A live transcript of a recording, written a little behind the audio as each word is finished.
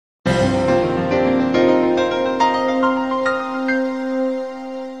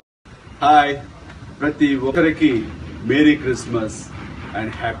Hi ప్రతి ఒక్కరికి merry Christmas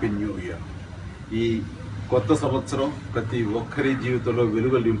and happy new year. ఈ కొత్త సంవత్సరం ప్రతి ఒక్కరి జీవితంలో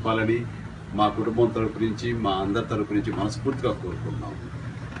వెలుగులు నింపాలని మా కుటుంబం తరపు నుంచి మా అందరి తరపు నుంచి మనస్ఫూర్తిగా కోరుకుంటున్నాం.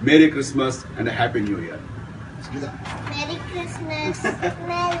 Merry Christmas and happy new year. Merry Christmas.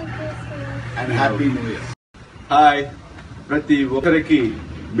 And happy new year. Hi ప్రతి ఒక్కరికి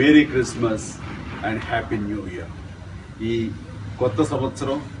merry Christmas and happy new year. ఈ కొత్త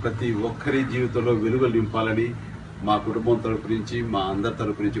సంవత్సరం ప్రతి ఒక్కరి జీవితంలో వెలుగులు నింపాలని మా కుటుంబం తరపు నుంచి మా అందరి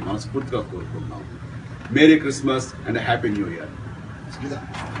తరపు నుంచి మనస్ఫూర్తిగా కోరుకుంటున్నాం. Merry Christmas and happy new year.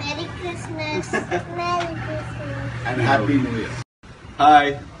 Merry Christmas. And happy new year.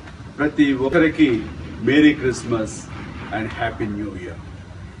 Hi ప్రతి ఒక్కరికి merry Christmas and happy new year.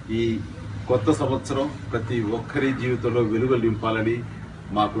 ఈ కొత్త సంవత్సరం ప్రతి ఒక్కరి జీవితంలో వెలుగులు నింపాలని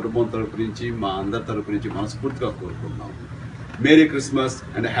మా కుటుంబం తరపు నుంచి మా అందరి తరపు నుంచి మనస్ఫూర్తిగా కోరుకుంటున్నాం. Merry Christmas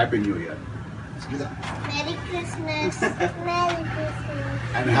and happy new year. Merry Christmas.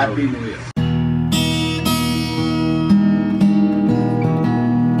 And happy new year.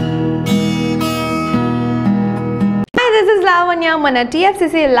 Lavanya మన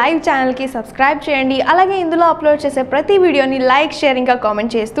TFCC లైవ్ ఛానల్కి సబ్స్క్రైబ్ చేయండి. అలాగే ఇందులో అప్లోడ్ చేసే ప్రతి వీడియోని లైక్, షేర్ ఇంకా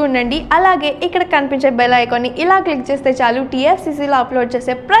కామెంట్ చేస్తూ ఉండండి. అలాగే ఇక్కడ కనిపించే బెల్ ఐకాన్ని ఇలా క్లిక్ చేస్తే చాలు TFCCలో అప్లోడ్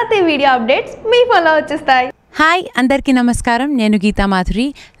చేసే ప్రతి వీడియో అప్డేట్స్ మీ ఫోన్లో వచ్చేస్తాయి. హాయ్ అందరికీ నమస్కారం. నేను Gita Madhuri.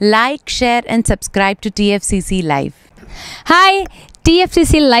 Like, share and subscribe to TFCC live. Hi,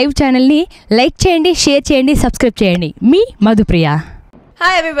 TFCC live ఛానల్ని లైక్ చేయండి, షేర్ చేయండి, సబ్స్క్రైబ్ చేయండి. మీ మధుప్రియ.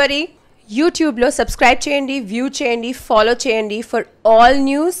 హాయ్ ఎవ్రీబడి, యూట్యూబ్లో సబ్స్క్రైబ్ చేయండి, వ్యూ చేయండి, ఫాలో చేయండి for all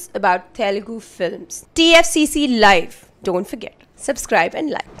news about Telugu films. TFCC live. Don't forget, subscribe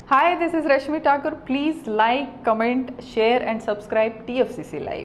and like. Hi, this is Rashmi Thakur. Please like, comment, share and subscribe TFCC Live.